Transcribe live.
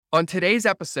On today's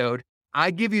episode,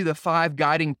 I give you the 5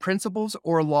 guiding principles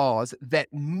or laws that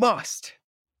must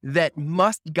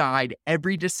guide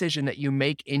every decision that you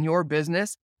make in your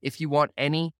business if you want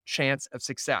any chance of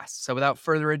success. So without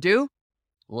further ado,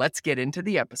 let's get into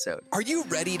the episode. Are you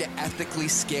ready to ethically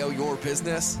scale your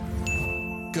business?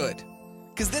 Good,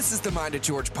 because this is the Mind of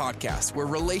George podcast, where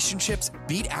relationships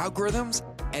beat algorithms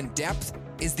and depth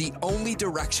is the only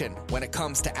direction when it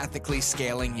comes to ethically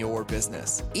scaling your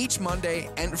business. Each Monday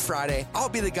and Friday, I'll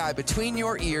be the guy between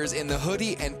your ears in the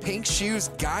hoodie and pink shoes,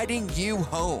 guiding you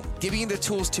home, giving you the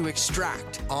tools to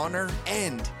extract, honor,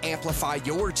 and amplify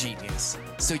your genius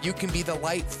so you can be the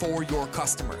light for your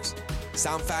customers.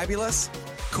 Sound fabulous?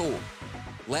 Cool.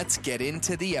 Let's get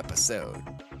into the episode.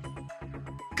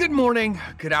 Good morning,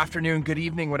 good afternoon, good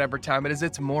evening, whatever time it is.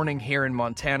 It's morning here in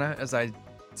Montana as I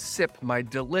sip my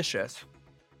delicious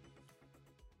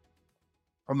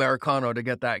Americano to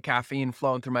get that caffeine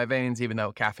flowing through my veins, even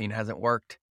though caffeine hasn't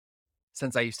worked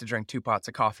since I used to drink 2 pots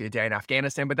of coffee a day in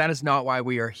Afghanistan. But that is not why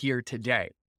we are here today.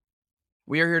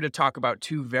 We are here to talk about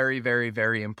 2 very, very,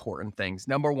 very important things.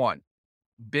 Number 1,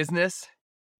 business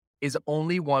is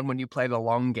only won when you play the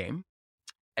long game.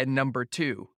 And number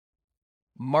 2,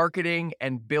 marketing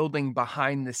and building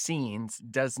behind the scenes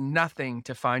does nothing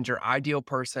to find your ideal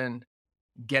person,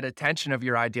 get attention of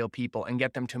your ideal people, and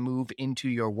get them to move into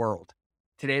your world.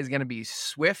 Today is going to be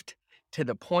swift, to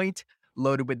the point,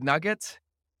 loaded with nuggets,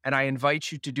 and I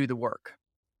invite you to do the work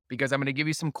because I'm going to give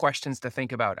you some questions to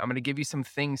think about. I'm going to give you some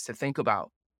things to think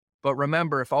about. But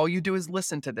remember, if all you do is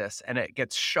listen to this and it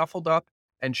gets shuffled up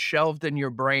and shelved in your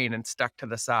brain and stuck to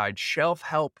the side, shelf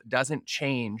help doesn't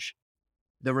change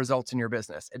the results in your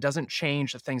business. It doesn't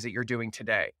change the things that you're doing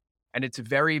today. And it's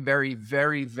very, very,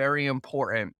 very, very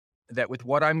important that with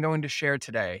what I'm going to share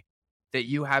today, that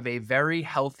you have a very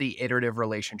healthy iterative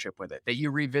relationship with it, that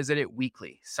you revisit it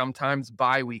weekly, sometimes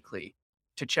bi-weekly,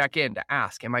 to check in, to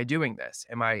ask, am I doing this?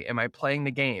 Am I playing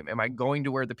the game? Am I going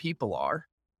to where the people are?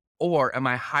 Or am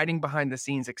I hiding behind the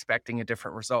scenes expecting a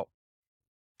different result?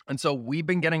 And so we've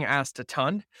been getting asked a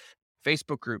ton,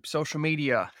 Facebook groups, social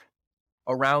media,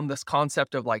 around this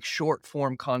concept of like short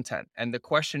form content. And the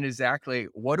question is exactly,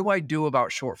 what do I do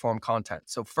about short form content?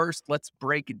 So first, let's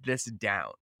break this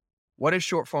down. What is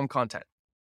short form content?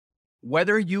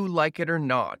 Whether you like it or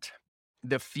not,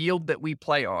 the field that we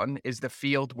play on is the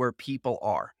field where people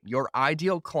are. Your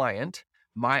ideal client,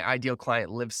 my ideal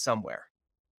client, lives somewhere.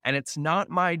 And it's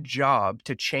not my job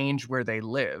to change where they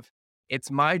live. It's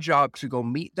my job to go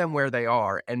meet them where they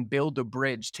are and build a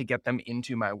bridge to get them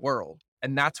into my world.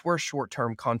 And that's where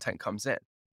short-term content comes in.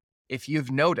 If you've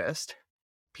noticed,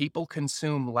 people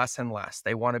consume less and less.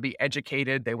 They want to be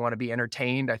educated. They want to be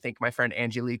entertained. I think my friend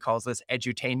Angie Lee calls this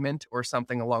edutainment or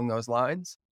something along those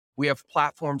lines. We have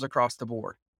platforms across the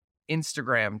board.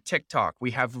 Instagram, TikTok,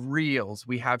 we have Reels,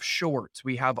 we have Shorts,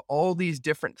 we have all these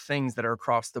different things that are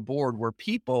across the board where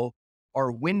people are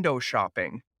window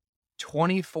shopping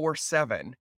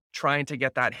 24/7, trying to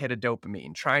get that hit of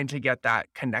dopamine, trying to get that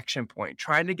connection point,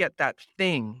 trying to get that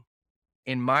thing,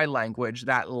 in my language,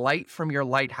 that light from your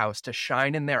lighthouse to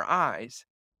shine in their eyes,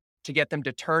 to get them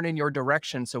to turn in your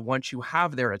direction. So once you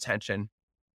have their attention,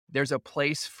 there's a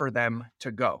place for them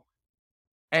to go.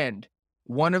 And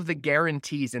one of the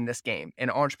guarantees in this game, in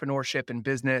entrepreneurship and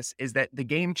business, is that the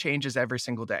game changes every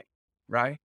single day,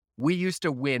 right? We used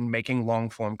to win making long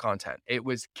form content. It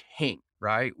was king,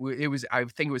 right? I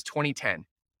think it was 2010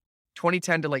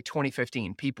 to like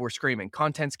 2015. People were screaming,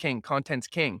 content's king, content's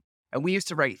king. And we used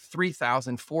to write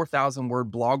 3,000, 4,000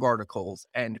 word blog articles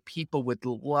and people would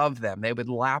love them. They would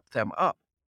lap them up.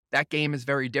 That game is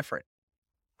very different.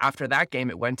 After that game,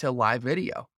 it went to live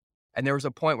video. And there was a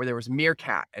point where there was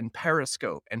Meerkat and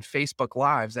Periscope and Facebook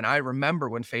Lives. And I remember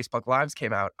when Facebook Lives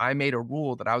came out, I made a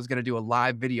rule that I was going to do a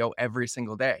live video every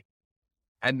single day.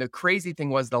 And the crazy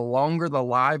thing was, the longer the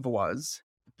live was,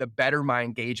 the better my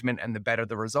engagement and the better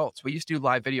the results. We used to do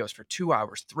live videos for 2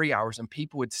 hours, 3 hours, and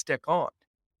people would stick on.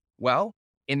 Well,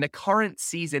 in the current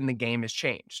season, the game has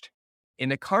changed. In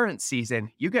the current season,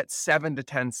 you get 7 to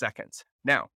 10 seconds.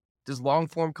 Now, does long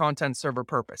form content serve a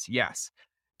purpose? Yes.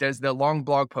 Does the long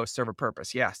blog post serve a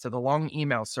purpose? Yes. Do the long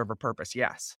emails serve a purpose?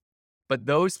 Yes. But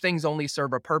those things only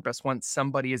serve a purpose once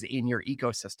somebody is in your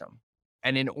ecosystem.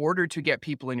 And in order to get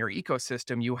people in your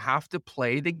ecosystem, you have to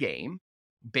play the game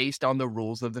based on the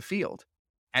rules of the field.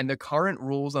 And the current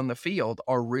rules on the field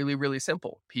are really, really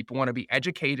simple. People want to be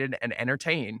educated and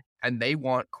entertained, and they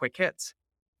want quick hits.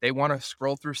 They want to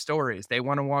scroll through stories. They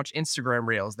want to watch Instagram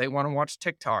Reels. They want to watch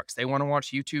TikToks. They want to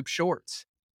watch YouTube Shorts.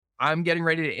 I'm getting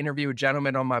ready to interview a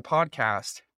gentleman on my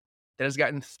podcast that has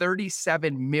gotten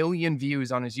 37 million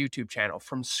views on his YouTube channel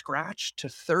from scratch to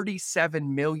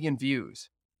 37 million views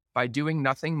by doing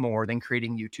nothing more than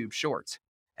creating YouTube shorts.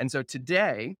 And so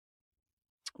today,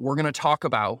 we're going to talk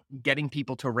about getting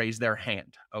people to raise their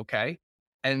hand. Okay.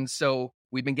 And so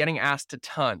we've been getting asked a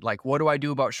ton, like, what do I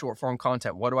do about short form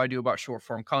content? What do I do about short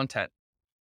form content?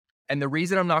 And the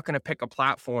reason I'm not going to pick a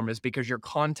platform is because your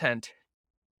content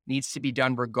needs to be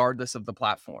done regardless of the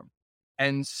platform.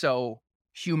 And so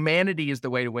humanity is the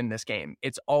way to win this game.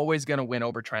 It's always going to win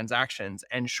over transactions,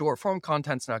 and short form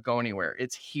content's not going anywhere.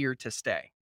 It's here to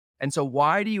stay. And so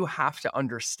why do you have to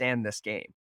understand this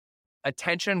game?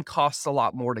 Attention costs a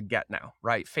lot more to get now,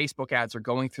 right? Facebook ads are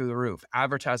going through the roof.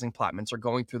 Advertising platforms are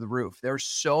going through the roof. There's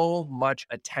so much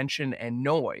attention and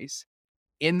noise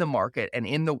in the market and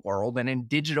in the world and in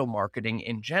digital marketing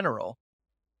in general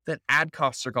that ad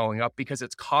costs are going up because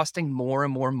it's costing more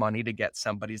and more money to get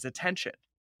somebody's attention.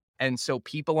 And so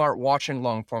people aren't watching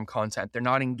long form content. They're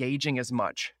not engaging as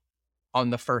much on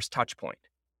the first touch point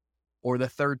or the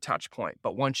third touch point.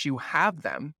 But once you have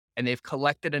them, and they've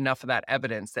collected enough of that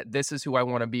evidence that this is who I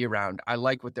want to be around. I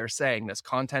like what they're saying. This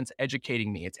content's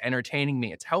educating me. It's entertaining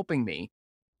me. It's helping me.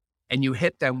 And you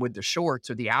hit them with the shorts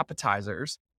or the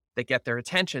appetizers that get their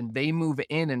attention. They move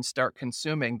in and start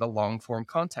consuming the long form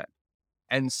content.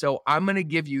 And so I'm going to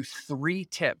give you 3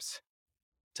 tips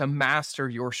to master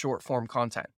your short form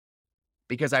content,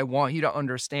 because I want you to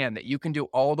understand that you can do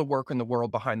all the work in the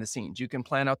world behind the scenes. You can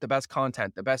plan out the best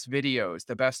content, the best videos,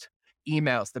 the best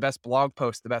emails, the best blog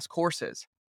posts, the best courses.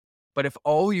 But if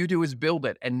all you do is build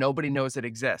it and nobody knows it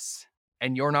exists,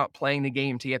 and you're not playing the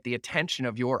game to get the attention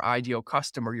of your ideal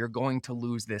customer, you're going to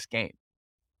lose this game.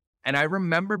 And I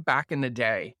remember back in the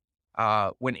day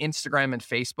when Instagram and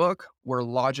Facebook were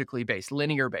logically based,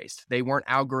 linear based. They weren't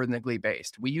algorithmically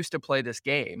based. We used to play this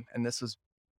game, and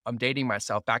I'm dating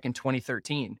myself, back in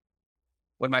 2013,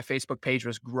 when my Facebook page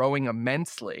was growing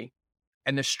immensely.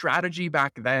 And the strategy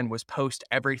back then was post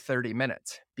every 30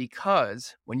 minutes,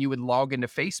 because when you would log into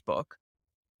Facebook,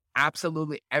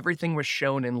 absolutely everything was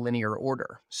shown in linear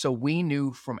order. So we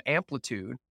knew from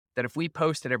Amplitude that if we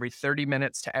posted every 30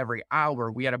 minutes to every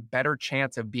hour, we had a better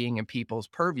chance of being in people's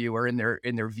purview or in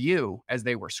their view as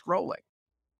they were scrolling.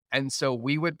 And so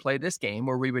we would play this game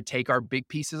where we would take our big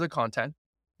pieces of content,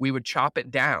 we would chop it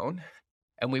down,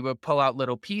 and we would pull out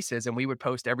little pieces, and we would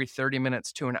post every 30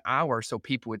 minutes to an hour so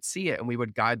people would see it, and we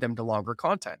would guide them to longer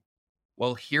content.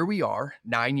 Well, here we are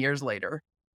 9 years later,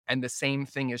 and the same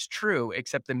thing is true,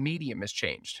 except the medium has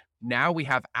changed. Now we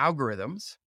have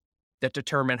algorithms that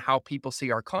determine how people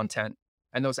see our content,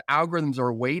 and those algorithms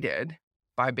are weighted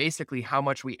by basically how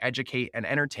much we educate and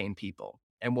entertain people.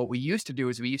 And what we used to do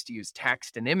is we used to use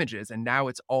text and images, and now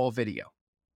it's all video.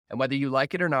 And whether you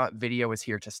like it or not, video is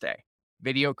here to stay.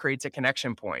 Video creates a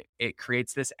connection point. It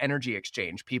creates this energy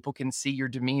exchange. People can see your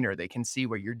demeanor. They can see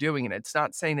what you're doing. And it's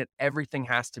not saying that everything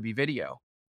has to be video,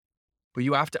 but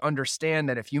you have to understand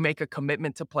that if you make a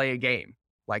commitment to play a game,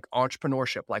 like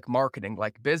entrepreneurship, like marketing,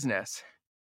 like business,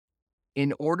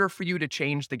 in order for you to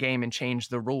change the game and change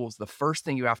the rules, the first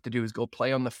thing you have to do is go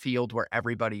play on the field where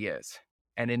everybody is.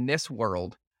 And in this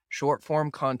world, short form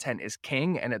content is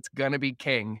king, and it's going to be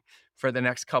king for the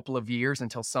next couple of years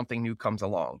until something new comes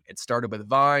along. It started with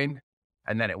Vine,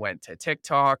 and then it went to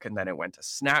TikTok, and then it went to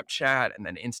Snapchat, and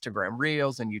then Instagram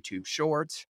Reels and YouTube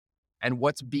Shorts. And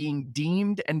what's being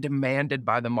deemed and demanded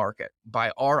by the market,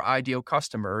 by our ideal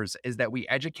customers, is that we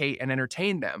educate and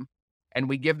entertain them, and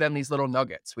we give them these little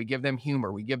nuggets. We give them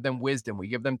humor, we give them wisdom, we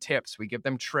give them tips, we give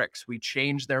them tricks, we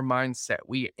change their mindset,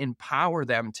 we empower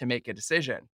them to make a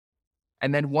decision.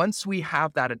 And then once we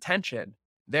have that attention,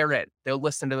 they're it. They'll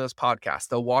listen to this podcast.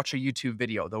 They'll watch a YouTube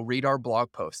video. They'll read our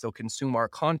blog posts. They'll consume our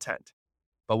content.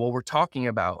 But what we're talking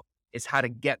about is how to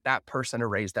get that person to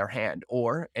raise their hand,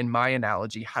 or in my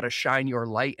analogy, how to shine your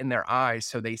light in their eyes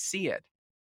so they see it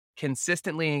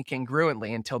consistently and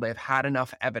congruently until they've had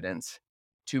enough evidence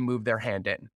to move their hand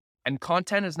in. And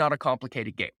content is not a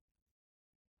complicated game.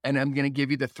 And I'm going to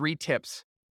give you the 3 tips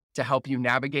to help you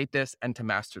navigate this and to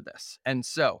master this. And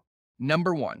so,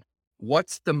 number 1,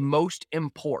 what's the most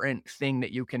important thing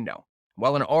that you can know?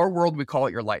 Well, in our world, we call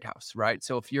it your lighthouse, right?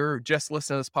 So if you're just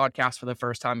listening to this podcast for the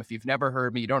first time, if you've never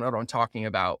heard me, you don't know what I'm talking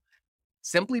about.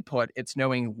 Simply put, it's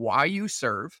knowing why you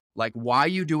serve, like why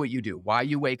you do what you do, why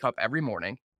you wake up every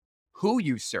morning, who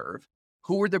you serve,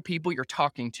 who are the people you're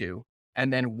talking to,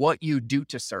 and then what you do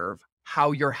to serve,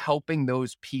 how you're helping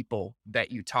those people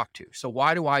that you talk to. So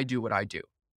why do I do what I do?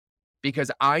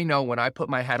 Because I know when I put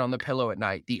my head on the pillow at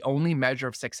night, the only measure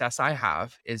of success I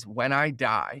have is when I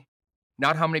die,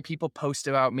 not how many people post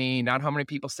about me, not how many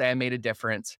people say I made a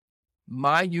difference.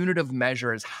 My unit of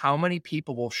measure is how many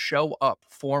people will show up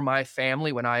for my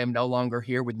family when I am no longer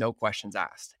here with no questions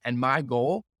asked. And my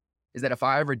goal is that if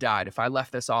I ever died, if I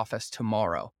left this office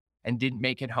tomorrow and didn't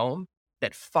make it home,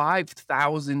 that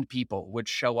 5,000 people would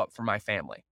show up for my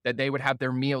family, that they would have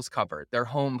their meals covered, their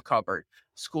home covered,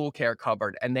 school care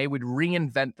covered, and they would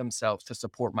reinvent themselves to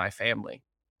support my family.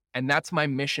 And that's my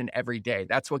mission every day.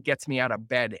 That's what gets me out of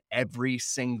bed every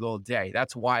single day.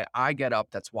 That's why I get up.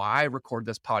 That's why I record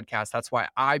this podcast. That's why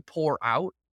I pour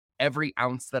out every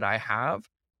ounce that I have,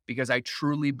 because I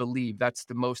truly believe that's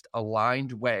the most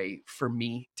aligned way for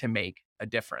me to make a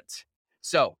difference.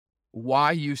 So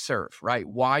why you serve, right?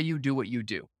 Why you do what you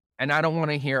do. And I don't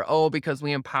want to hear, oh, because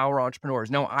we empower entrepreneurs.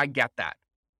 No, I get that.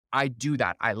 I do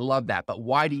that. I love that. But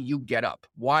why do you get up?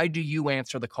 Why do you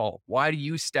answer the call? Why do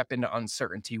you step into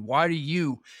uncertainty? Why do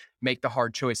you make the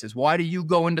hard choices? Why do you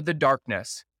go into the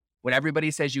darkness when everybody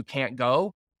says you can't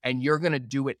go and you're going to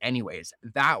do it anyways?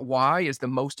 That why is the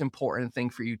most important thing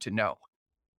for you to know.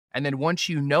 And then once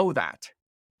you know that,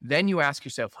 then you ask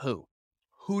yourself, who?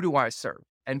 Who do I serve?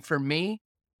 And for me,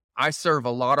 I serve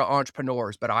a lot of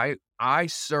entrepreneurs, but I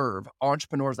serve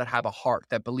entrepreneurs that have a heart,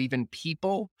 that believe in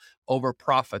people over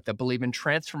profit, that believe in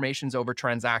transformations over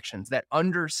transactions, that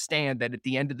understand that at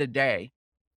the end of the day,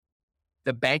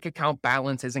 the bank account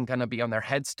balance isn't going to be on their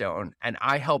headstone. And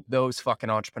I help those fucking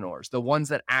entrepreneurs, the ones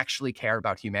that actually care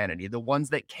about humanity, the ones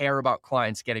that care about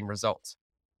clients getting results.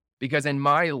 Because in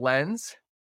my lens,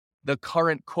 the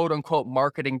current quote unquote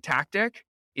marketing tactic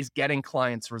is getting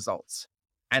clients results.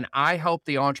 And I help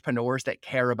the entrepreneurs that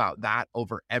care about that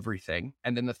over everything.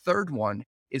 And then the third one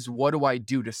is, what do I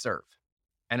do to serve?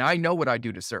 And I know what I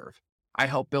do to serve. I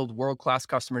help build world-class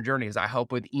customer journeys. I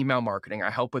help with email marketing.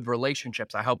 I help with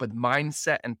relationships. I help with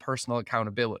mindset and personal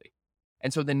accountability.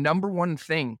 And so the number one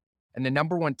thing and the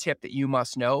number one tip that you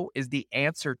must know is the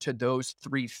answer to those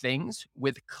three things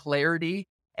with clarity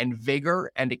and vigor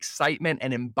and excitement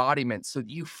and embodiment, so that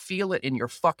you feel it in your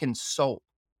fucking soul.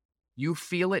 You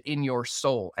feel it in your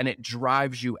soul, and it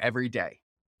drives you every day.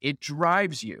 It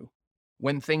drives you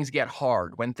when things get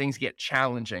hard, when things get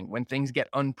challenging, when things get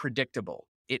unpredictable.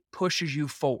 It pushes you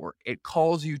forward. It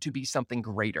calls you to be something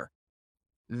greater.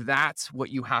 That's what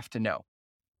you have to know.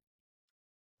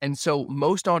 And so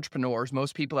most entrepreneurs,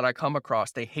 most people that I come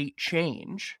across, they hate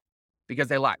change because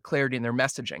they lack clarity in their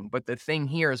messaging. But the thing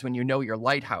here is, when you know your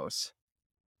lighthouse,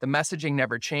 the messaging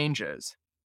never changes.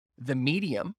 The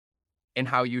medium in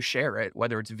how you share it,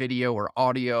 whether it's video or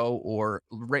audio or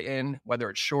written, whether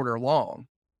it's short or long,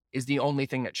 is the only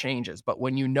thing that changes. But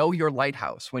when you know your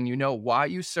lighthouse, when you know why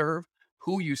you serve,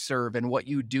 who you serve, and what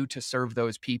you do to serve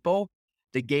those people,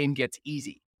 the game gets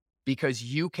easy, because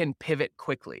you can pivot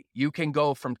quickly. You can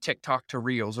go from TikTok to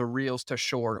Reels, or Reels to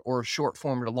short, or short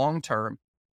form to long term,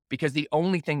 because the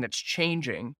only thing that's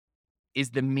changing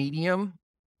is the medium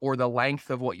or the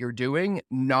length of what you're doing,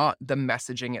 not the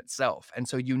messaging itself. And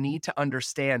so you need to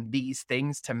understand these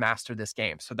things to master this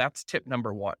game. So that's tip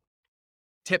number one.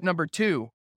 Tip number two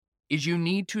is, you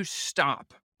need to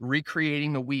stop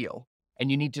recreating the wheel and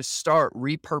you need to start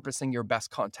repurposing your best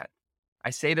content.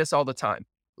 I say this all the time.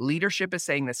 Leadership is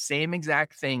saying the same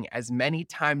exact thing as many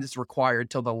times as required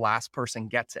till the last person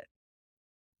gets it.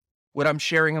 What I'm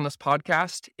sharing on this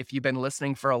podcast, if you've been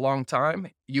listening for a long time,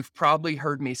 you've probably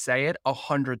heard me say it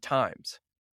 100 times.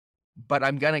 But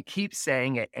I'm going to keep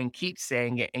saying it and keep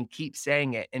saying it and keep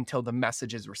saying it until the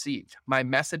message is received. My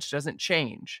message doesn't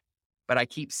change, but I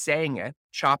keep saying it,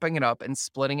 chopping it up and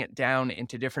splitting it down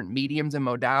into different mediums and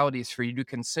modalities for you to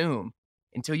consume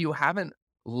until you haven't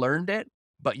learned it,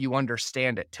 but you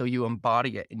understand it, till you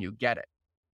embody it and you get it.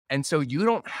 And so you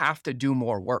don't have to do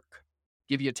more work.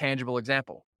 Give you a tangible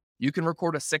example. You can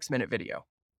record a 6-minute video.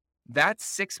 That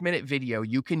 6-minute video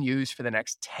you can use for the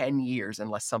next 10 years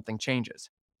unless something changes.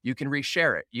 You can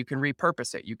reshare it. You can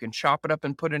repurpose it. You can chop it up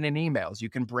and put it in emails. You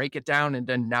can break it down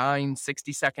into 9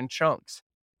 60-second chunks.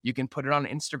 You can put it on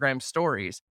Instagram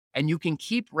stories, and you can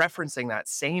keep referencing that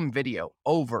same video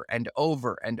over and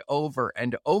over and over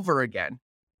and over again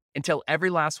until every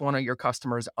last one of your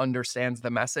customers understands the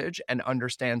message and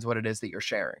understands what it is that you're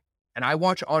sharing. And I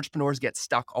watch entrepreneurs get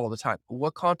stuck all the time.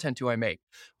 What content do I make?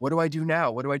 What do I do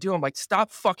now? What do I do? I'm like,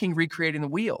 stop fucking recreating the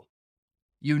wheel.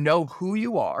 You know who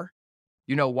you are.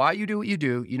 You know why you do what you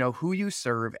do. You know who you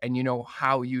serve, and you know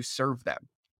how you serve them.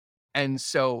 And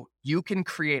so you can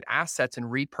create assets and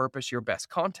repurpose your best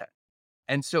content.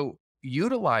 And so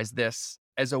utilize this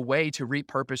as a way to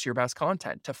repurpose your best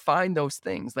content, to find those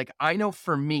things. Like, I know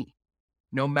for me,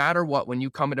 no matter what, when you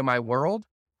come into my world,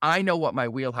 I know what my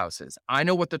wheelhouse is. I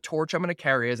know what the torch I'm going to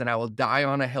carry is, and I will die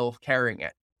on a hill carrying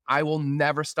it. I will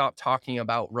never stop talking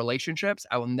about relationships.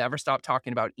 I will never stop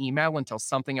talking about email until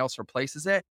something else replaces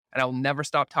it. And I will never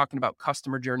stop talking about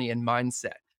customer journey and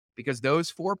mindset, because those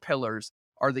 4 pillars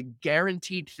are the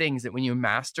guaranteed things that when you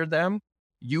master them,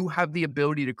 you have the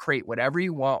ability to create whatever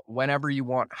you want, whenever you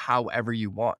want, however you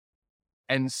want.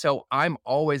 And so I'm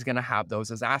always going to have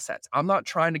those as assets. I'm not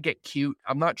trying to get cute.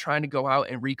 I'm not trying to go out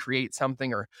and recreate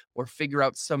something or figure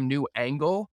out some new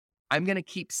angle. I'm going to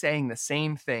keep saying the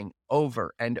same thing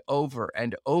over and over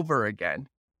and over again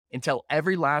until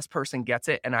every last person gets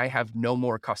it and I have no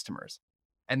more customers.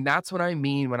 And that's what I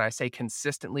mean when I say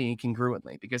consistently and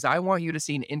congruently, because I want you to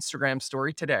see an Instagram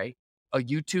story today, a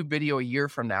YouTube video a year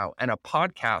from now, and a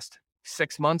podcast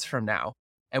 6 months from now.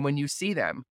 And when you see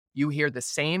them, you hear the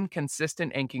same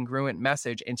consistent and congruent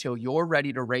message until you're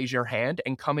ready to raise your hand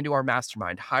and come into our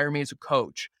mastermind, hire me as a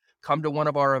coach, come to one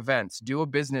of our events, do a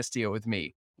business deal with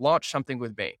me, launch something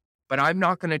with me. But I'm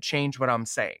not going to change what I'm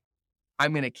saying.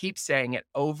 I'm going to keep saying it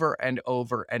over and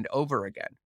over and over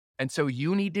again. And so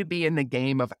you need to be in the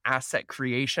game of asset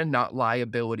creation, not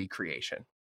liability creation.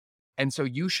 And so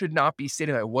you should not be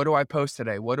sitting there, what do I post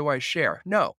today? What do I share?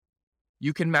 No,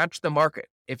 you can match the market.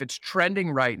 If it's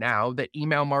trending right now that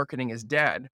email marketing is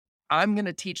dead, I'm going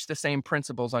to teach the same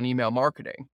principles on email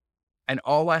marketing. And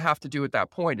all I have to do at that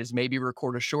point is maybe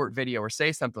record a short video or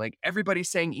say something like, everybody's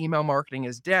saying email marketing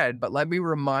is dead, but let me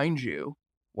remind you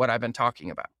what I've been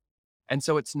talking about. And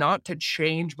so it's not to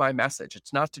change my message.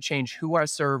 It's not to change who I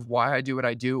serve, why I do what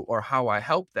I do, or how I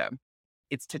help them.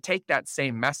 It's to take that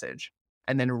same message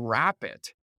and then wrap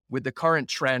it with the current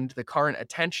trend, the current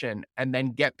attention, and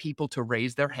then get people to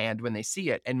raise their hand when they see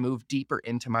it and move deeper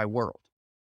into my world.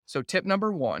 So tip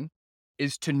number 1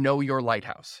 is to know your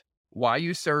lighthouse, why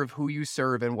you serve, who you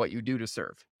serve, and what you do to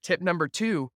serve. Tip number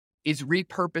 2 is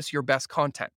repurpose your best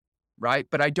content, right?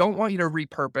 But I don't want you to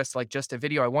repurpose like just a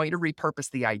video. I want you to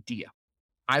repurpose the idea.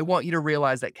 I want you to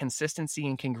realize that consistency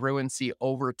and congruency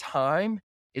over time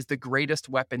is the greatest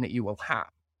weapon that you will have.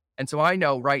 And so I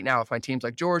know right now, if my team's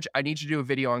like, George, I need you to do a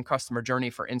video on customer journey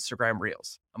for Instagram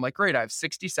Reels. I'm like, great, I have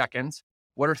 60 seconds.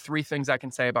 What are 3 things I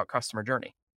can say about customer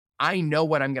journey? I know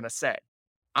what I'm going to say.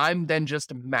 I'm then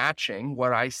just matching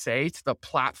what I say to the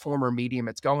platform or medium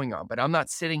it's going on. But I'm not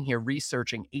sitting here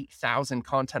researching 8,000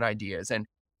 content ideas and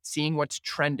seeing what's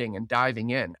trending and diving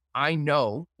in. I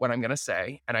know what I'm going to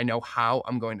say and I know how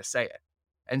I'm going to say it.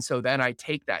 And so then I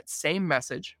take that same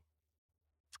message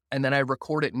and then I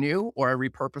record it new or I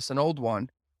repurpose an old one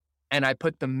and I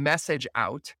put the message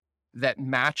out that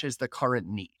matches the current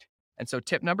need. And so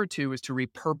tip number 2 is to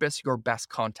repurpose your best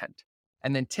content.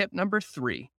 And then tip number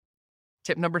 3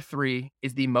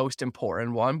 is the most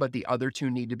important one, but the other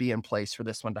 2 need to be in place for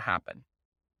this one to happen.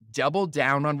 Double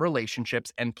down on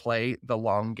relationships and play the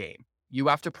long game. You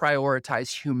have to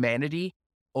prioritize humanity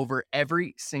over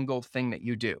every single thing that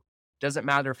you do. Doesn't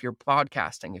matter if you're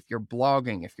podcasting, if you're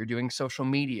blogging, if you're doing social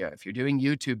media, if you're doing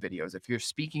YouTube videos, if you're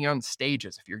speaking on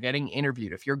stages, if you're getting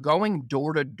interviewed, if you're going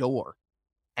door to door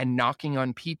and knocking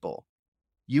on people,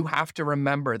 you have to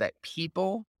remember that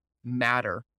people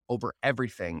matter over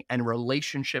everything and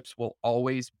relationships will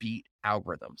always beat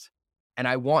algorithms. And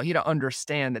I want you to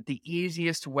understand that the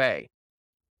easiest way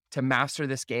to master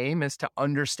this game is to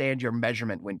understand your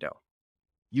measurement window.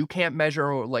 You can't measure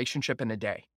a relationship in a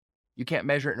day. You can't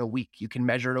measure it in a week. You can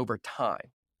measure it over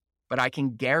time. But I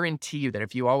can guarantee you that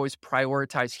if you always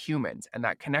prioritize humans and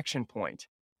that connection point,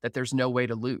 that there's no way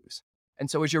to lose.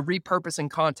 And so as you're repurposing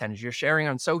content, as you're sharing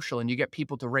on social and you get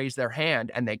people to raise their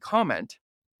hand and they comment,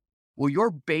 well,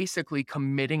 you're basically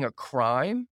committing a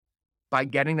crime by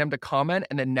getting them to comment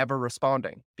and then never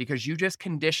responding, because you just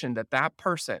conditioned that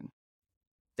person,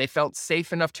 they felt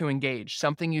safe enough to engage.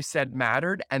 Something you said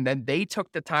mattered, and then they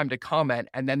took the time to comment,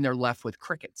 and then they're left with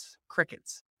crickets.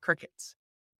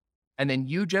 And then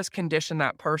you just condition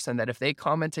that person that if they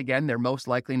comment again, they're most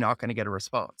likely not going to get a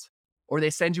response. Or they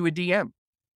send you a DM,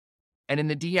 and in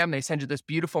the DM, they send you this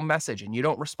beautiful message, and you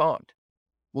don't respond.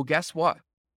 Well, guess what?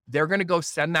 They're going to go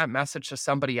send that message to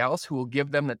somebody else who will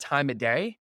give them the time of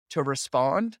day to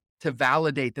respond, to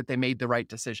validate that they made the right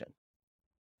decision.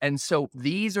 And so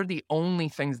these are the only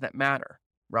things that matter,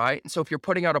 right? And so if you're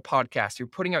putting out a podcast, you're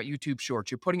putting out YouTube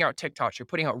shorts, you're putting out TikToks, you're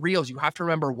putting out Reels, you have to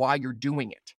remember why you're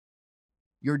doing it.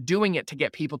 You're doing it to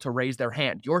get people to raise their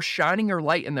hand. You're shining your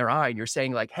light in their eye and you're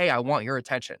saying like, hey, I want your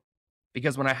attention.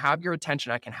 Because when I have your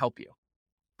attention, I can help you.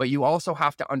 But you also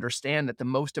have to understand that the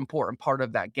most important part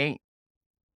of that game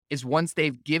is once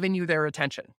they've given you their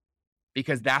attention,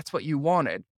 because that's what you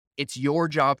wanted, it's your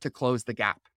job to close the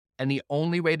gap. And the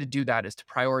only way to do that is to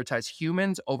prioritize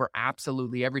humans over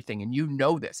absolutely everything. And you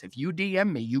know this. If you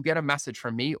DM me, you get a message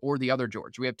from me or the other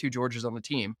George. We have 2 Georges on the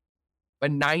team.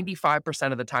 but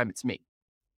 95% of the time it's me.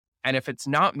 And if it's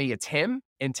not me, it's him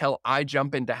until I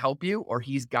jump in to help you or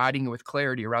he's guiding you with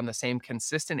clarity around the same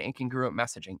consistent and congruent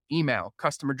messaging, email,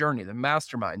 customer journey, the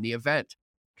mastermind, the event,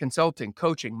 consulting,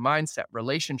 coaching, mindset,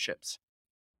 relationships.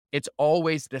 It's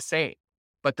always the same,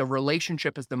 but the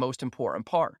relationship is the most important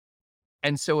part.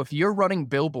 And so if you're running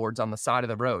billboards on the side of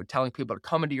the road telling people to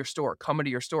come into your store, come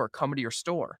into your store, come into your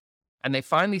store, and they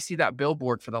finally see that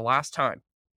billboard for the last time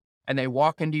and they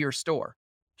walk into your store,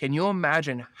 can you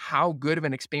imagine how good of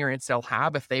an experience they'll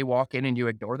have if they walk in and you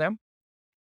ignore them?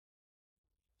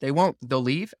 They won't. They'll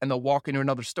leave and they'll walk into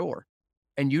another store.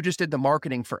 And you just did the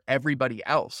marketing for everybody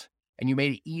else. And you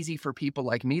made it easy for people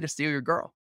like me to steal your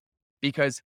girl.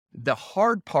 Because the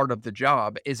hard part of the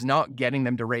job is not getting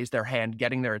them to raise their hand,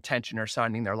 getting their attention, or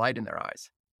shining their light in their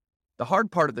eyes. The hard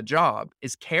part of the job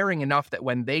is caring enough that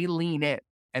when they lean in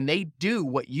and they do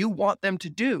what you want them to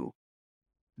do,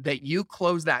 that you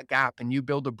close that gap and you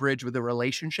build a bridge with a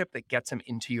relationship that gets them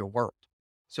into your world.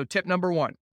 So tip number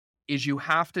 1 is you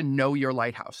have to know your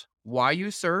lighthouse, why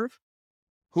you serve,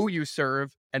 who you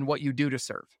serve, and what you do to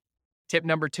serve. Tip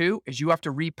number 2 is you have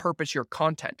to repurpose your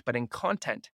content, but in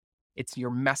content, it's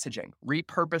your messaging,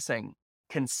 repurposing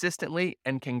consistently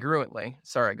and congruently.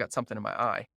 Sorry, I got something in my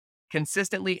eye.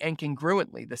 Consistently and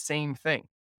congruently, the same thing.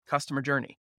 Customer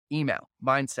journey, email,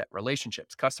 mindset,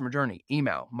 relationships, customer journey,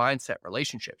 email, mindset,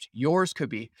 relationships. Yours could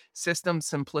be system,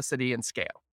 simplicity, and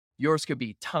scale. Yours could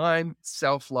be time,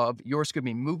 self-love. Yours could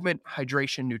be movement,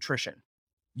 hydration, nutrition.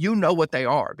 You know what they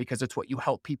are because it's what you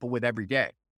help people with every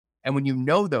day. And when you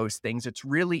know those things, it's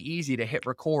really easy to hit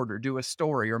record or do a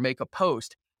story or make a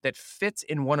post that fits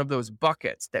in one of those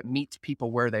buckets that meets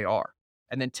people where they are.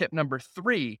 And then tip number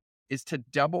 3 is to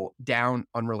double down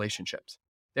on relationships.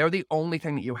 They're the only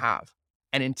thing that you have.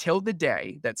 And until the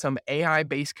day that some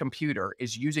AI-based computer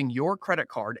is using your credit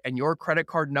card and your credit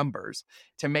card numbers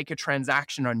to make a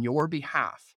transaction on your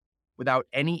behalf without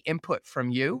any input from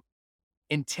you,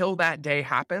 until that day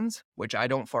happens, which I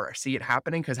don't foresee it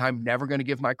happening because I'm never going to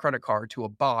give my credit card to a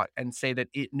bot and say that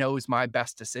it knows my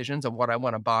best decisions of what I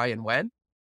want to buy and when,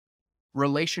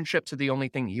 relationships are the only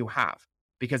thing that you have.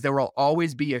 Because there will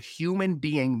always be a human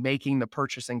being making the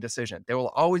purchasing decision. There will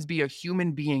always be a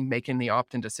human being making the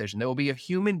opt-in decision. There will be a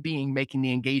human being making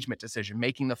the engagement decision,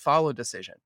 making the follow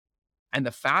decision. And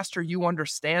the faster you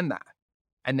understand that,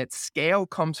 and that scale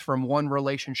comes from one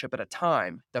relationship at a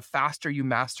time, the faster you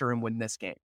master and win this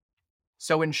game.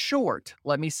 So in short,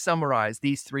 let me summarize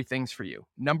these 3 things for you.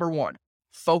 Number 1,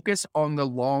 focus on the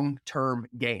long-term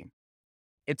game.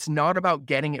 It's not about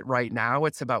getting it right now.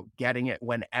 It's about getting it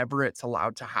whenever it's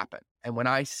allowed to happen. And when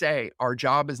I say our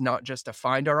job is not just to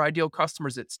find our ideal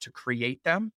customers, it's to create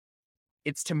them.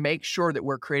 It's to make sure that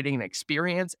we're creating an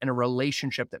experience and a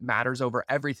relationship that matters over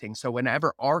everything. So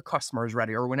whenever our customer is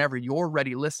ready or whenever you're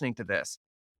ready listening to this,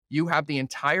 you have the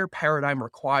entire paradigm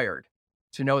required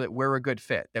to know that we're a good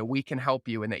fit, that we can help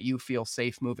you and that you feel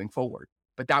safe moving forward.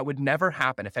 But that would never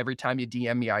happen if every time you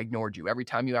DM me, I ignored you. Every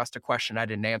time you asked a question, I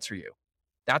didn't answer you.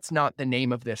 That's not the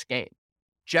name of this game.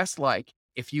 Just like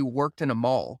if you worked in a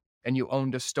mall and you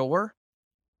owned a store,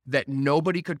 that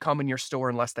nobody could come in your store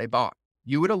unless they bought.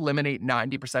 You would eliminate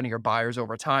 90% of your buyers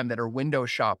over time that are window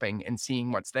shopping and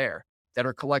seeing what's there, that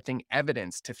are collecting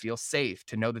evidence to feel safe,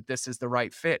 to know that this is the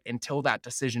right fit until that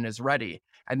decision is ready.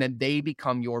 And then they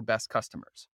become your best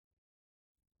customers.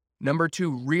 Number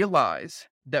 2, realize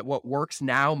that what works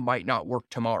now might not work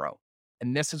tomorrow.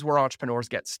 And this is where entrepreneurs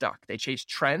get stuck. They chase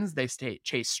trends, they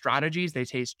chase strategies, they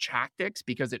chase tactics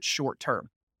because it's short term.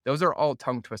 Those are all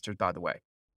tongue twisters, by the way.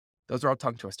 Those are all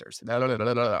tongue twisters.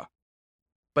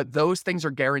 But those things are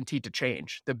guaranteed to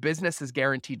change. The business is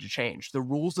guaranteed to change. The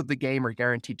rules of the game are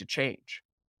guaranteed to change.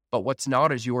 But what's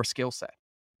not is your skill set.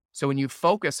 So when you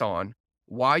focus on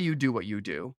why you do what you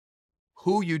do,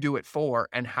 who you do it for,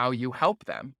 and how you help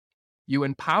them, you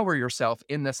empower yourself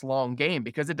in this long game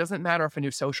because it doesn't matter if a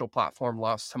new social platform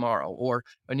launches tomorrow or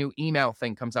a new email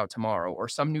thing comes out tomorrow or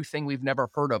some new thing we've never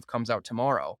heard of comes out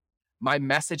tomorrow. My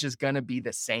message is going to be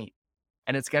the same.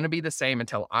 And it's going to be the same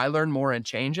until I learn more and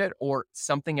change it or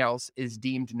something else is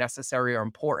deemed necessary or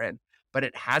important. But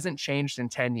it hasn't changed in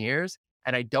 10 years.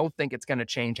 And I don't think it's going to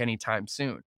change anytime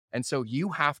soon. And so you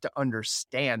have to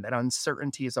understand that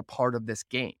uncertainty is a part of this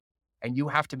game. And you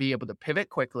have to be able to pivot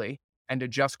quickly and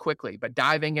adjust quickly, but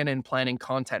diving in and planning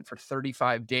content for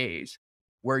 35 days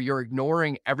where you're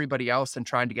ignoring everybody else and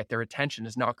trying to get their attention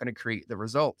is not going to create the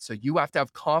results. So you have to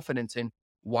have confidence in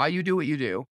why you do what you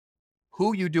do,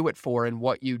 who you do it for, and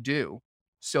what you do,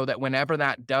 so that whenever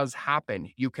that does happen,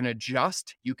 you can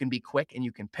adjust, you can be quick, and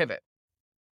you can pivot.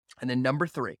 And then number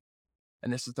 3,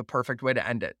 and this is the perfect way to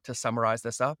end it, to summarize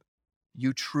this up,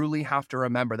 You truly have to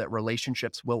remember that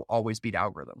relationships will always beat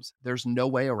algorithms. There's no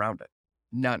way around it.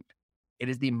 None. It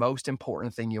is the most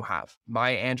important thing you have.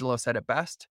 Maya Angelou said it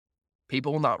best.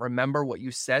 People will not remember what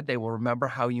you said. They will remember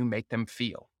how you make them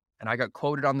feel. And I got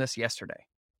quoted on this yesterday.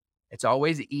 It's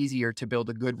always easier to build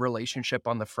a good relationship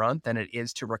on the front than it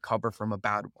is to recover from a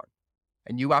bad one.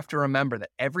 And you have to remember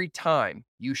that every time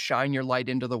you shine your light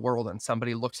into the world and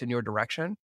somebody looks in your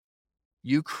direction,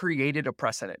 you created a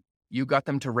precedent. You got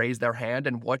them to raise their hand,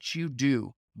 and what you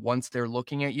do once they're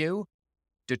looking at you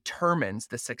determines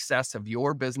the success of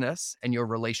your business and your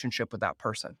relationship with that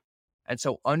person. And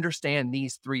so understand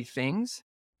these three things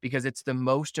because it's the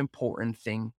most important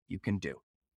thing you can do.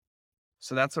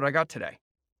 So that's what I got today.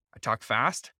 I talk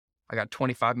fast. I got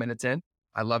 25 minutes in.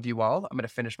 I love you all. I'm going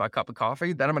to finish my cup of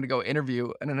coffee. Then I'm going to go interview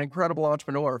an incredible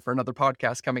entrepreneur for another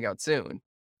podcast coming out soon.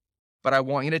 But I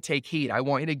want you to take heed. I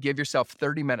want you to give yourself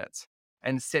 30 minutes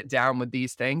and sit down with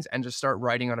these things and just start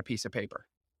writing on a piece of paper.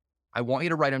 I want you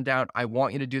to write them down. I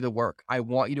want you to do the work. I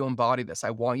want you to embody this.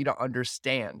 I want you to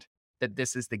understand that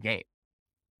this is the game.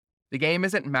 The game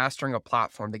isn't mastering a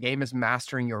platform. The game is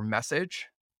mastering your message,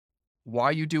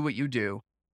 why you do what you do,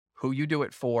 who you do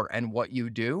it for, and what you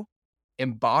do,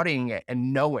 embodying it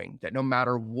and knowing that no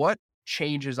matter what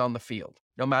changes on the field,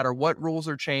 no matter what rules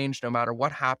are changed, no matter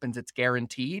what happens, it's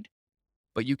guaranteed,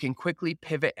 but you can quickly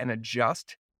pivot and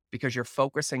adjust because you're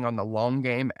focusing on the long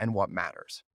game and what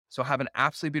matters. So have an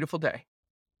absolutely beautiful day.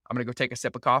 I'm going to go take a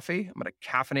sip of coffee. I'm going to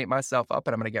caffeinate myself up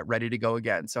and I'm going to get ready to go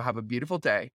again. So have a beautiful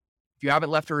day. If you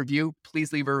haven't left a review,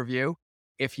 please leave a review.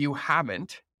 If you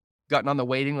haven't gotten on the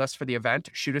waiting list for the event,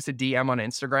 shoot us a DM on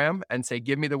Instagram and say,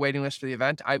 give me the waiting list for the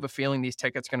event. I have a feeling these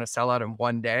tickets are going to sell out in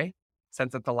one day.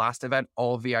 Since at the last event,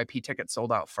 all VIP tickets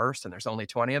sold out first and there's only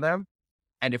 20 of them.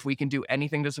 And if we can do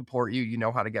anything to support you, you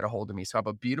know how to get a hold of me. So have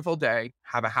a beautiful day.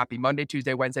 Have a happy Monday,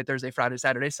 Tuesday, Wednesday, Thursday, Friday,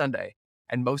 Saturday, Sunday.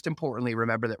 And most importantly,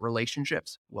 remember that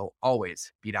relationships will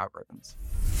always beat algorithms.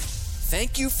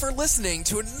 Thank you for listening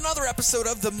to another episode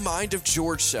of The Mind of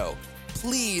George Show.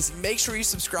 Please make sure you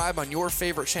subscribe on your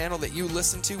favorite channel that you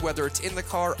listen to, whether it's in the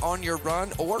car, on your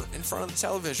run, or in front of the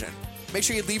television. Make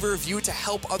sure you leave a review to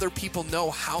help other people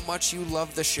know how much you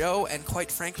love the show, and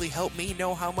quite frankly, help me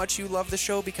know how much you love the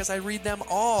show because I read them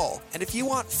all. And if you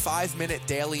want 5-minute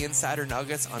daily insider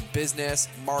nuggets on business,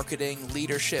 marketing,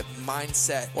 leadership,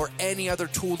 mindset, or any other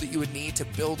tool that you would need to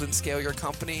build and scale your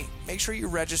company, make sure you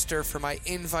register for my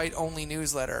invite-only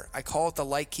newsletter. I call it the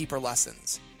Lightkeeper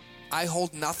Lessons. I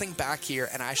hold nothing back here,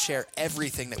 and I share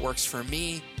everything that works for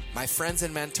me, my friends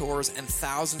and mentors, and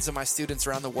thousands of my students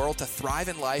around the world to thrive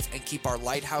in life and keep our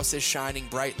lighthouses shining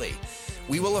brightly.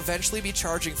 We will eventually be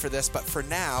charging for this, but for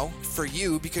now, for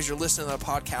you, because you're listening to the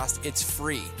podcast, it's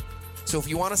free. So if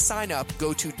you want to sign up,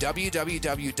 go to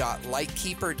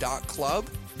www.lightkeeper.club,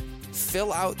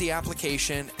 fill out the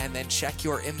application, and then check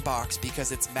your inbox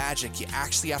because it's magic. You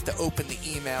actually have to open the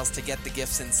emails to get the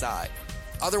gifts inside.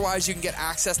 Otherwise, you can get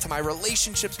access to my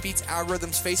Relationships Beats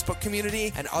Algorithms Facebook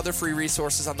community and other free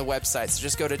resources on the website. So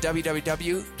just go to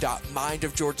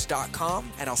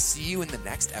www.mindofgeorge.com, and I'll see you in the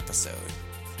next episode.